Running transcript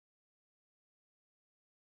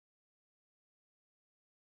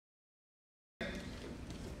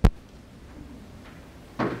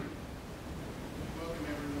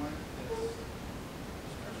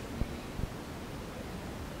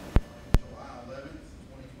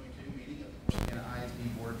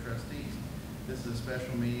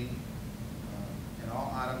special meeting, and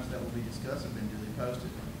all items that will be discussed have been duly posted.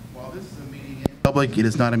 While this is a meeting in public, it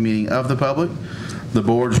is not a meeting of the public. The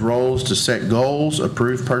board's role is to set goals,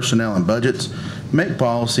 approve personnel and budgets, make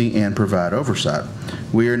policy, and provide oversight.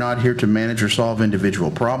 We are not here to manage or solve individual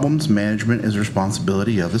problems. Management is the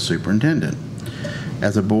responsibility of the superintendent.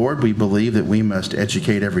 As a board, we believe that we must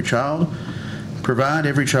educate every child, provide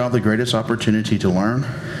every child the greatest opportunity to learn,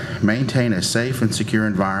 maintain a safe and secure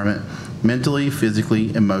environment mentally,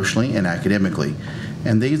 physically, emotionally, and academically.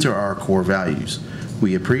 And these are our core values.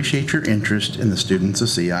 We appreciate your interest in the students of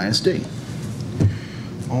CISD.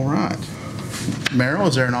 All right. Meryl,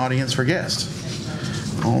 is there an audience for guests?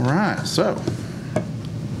 All right, so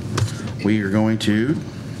we are going to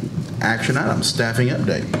action items, staffing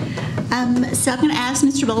update. So I'm going to ask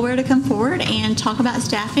Mr. Bulwer to come forward and talk about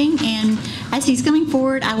staffing. And as he's coming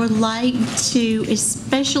forward, I would like to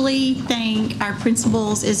especially thank our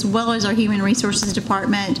principals as well as our Human Resources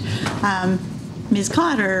Department. Ms.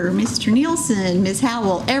 Cotter, Mr. Nielsen, Ms.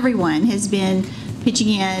 Howell, everyone has been pitching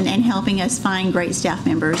in and helping us find great staff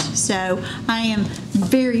members. So I am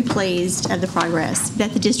very pleased of the progress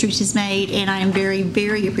that the district has made, and I am very,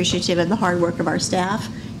 very appreciative of the hard work of our staff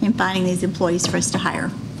in finding these employees for us to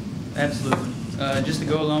hire. Absolutely. Just to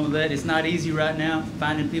go along with that, it's not easy right now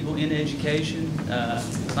finding people in education.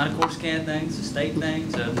 It's not a Corsicana thing, it's a state thing,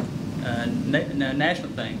 it's a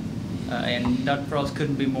national thing. And Dr. Frost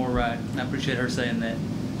couldn't be more right. I appreciate her saying that.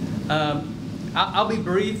 I'll be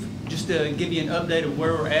brief, just to give you an update of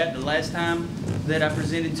where we're at. The last time that I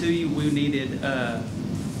presented to you, we needed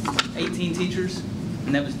 18 teachers,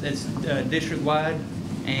 and that's district-wide.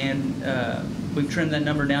 And we've trimmed that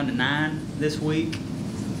number down to 9 this week.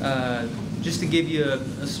 Just to give you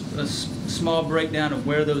a small breakdown of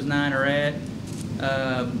where those 9 are at.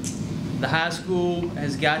 The high school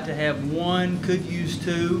has got to have 1, could use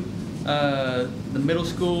 2. The middle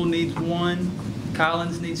school needs 1.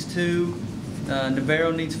 Collins needs 2. Navarro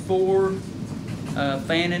needs 4.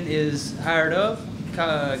 Fannin is hired up.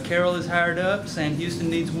 Carroll is hired up. Sam Houston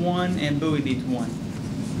needs 1, and Bowie needs 1.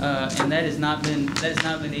 And that has not been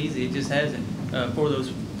easy. It just hasn't for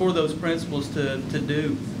those principals to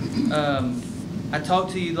do. I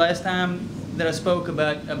talked to you last time that I spoke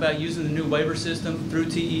about using the new waiver system through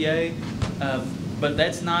TEA, but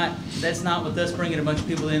that's not with us bringing a bunch of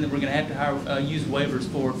people in that we're going to have to hire, use waivers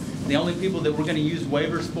for. The only people that we're going to use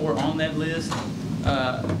waivers for on that list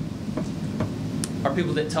are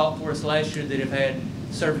people that taught for us last year that have had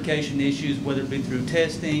certification issues, whether it be through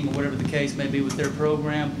testing or whatever the case may be with their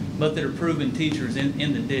program, but that are proven teachers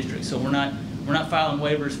in the district. So we're not filing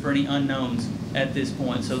waivers for any unknowns at this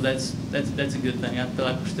point. So that's a good thing. I feel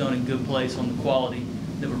like we're still in a good place on the quality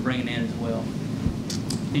that we're bringing in as well.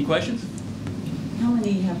 Any questions? How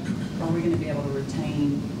many are we going to be able to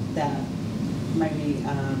retain that maybe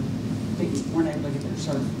weren't able to get their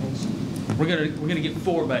certification? We're gonna get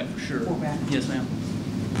 4 back for sure. 4 back. Yes, ma'am.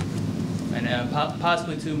 And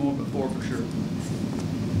possibly 2 more, but 4 for sure.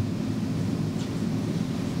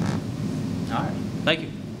 All right. Thank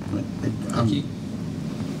you. Thank you.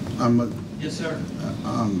 Yes, sir.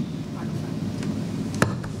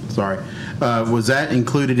 Sorry. Was that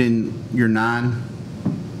included in your 9?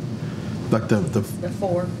 Like the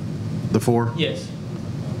 4. The 4? Yes.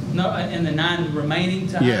 No, and the 9 remaining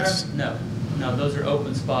to hire? Yes. No, those are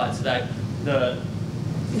open spots. Like the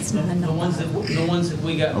ones that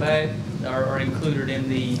we got back are included in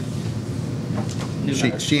the new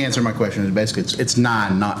hire. She answered my question. Basically, it's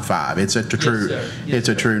 9, not 5. It's a true. Yes, yes, it's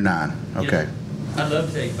a true 9. Okay. Yes. I'd love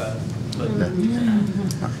to take 5, but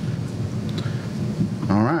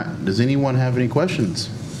All right. Does anyone have any questions?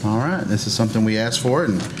 All right. This is something we asked for,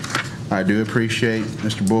 and I do appreciate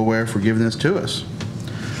Mr. Bulwer for giving this to us.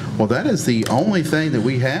 Well, that is the only thing that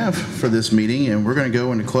we have for this meeting, and we're going to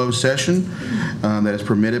go into closed session that is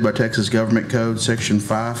permitted by Texas Government Code Section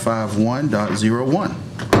 551.01.